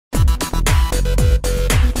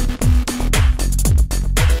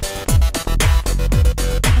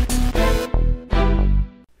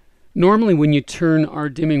Normally when you turn our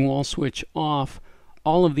dimming wall switch off,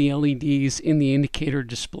 all of the LEDs in the indicator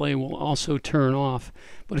display will also turn off.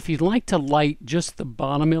 But if you'd like to light just the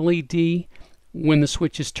bottom LED when the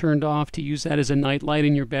switch is turned off to use that as a night light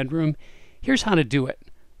in your bedroom, here's how to do it.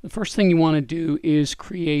 The first thing you want to do is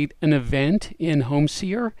create an event in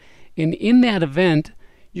HomeSeer, and in that event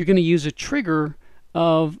you're going to use a trigger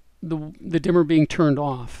of the dimmer being turned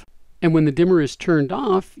off. And when the dimmer is turned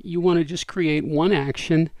off, you want to just create one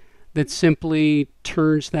action that simply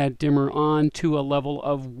turns that dimmer on to a level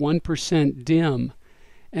of 1% dim.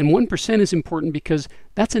 And 1% is important because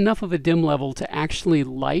that's enough of a dim level to actually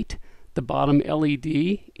light the bottom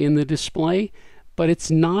LED in the display, but it's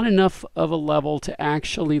not enough of a level to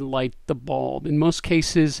actually light the bulb. In most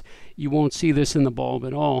cases, you won't see this in the bulb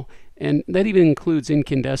at all, and that even includes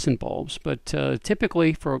incandescent bulbs. But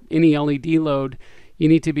typically, for any LED load, you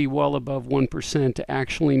need to be well above 1% to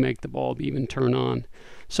actually make the bulb even turn on.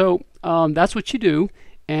 So that's what you do,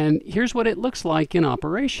 and here's what it looks like in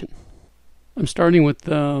operation. I'm starting with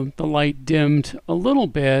the light dimmed a little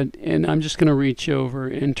bit, and I'm just going to reach over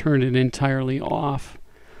and turn it entirely off.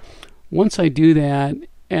 Once I do that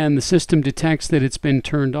and the system detects that it's been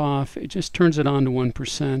turned off, it just turns it on to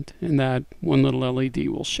 1%, and that one little LED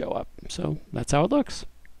will show up. So that's how it looks.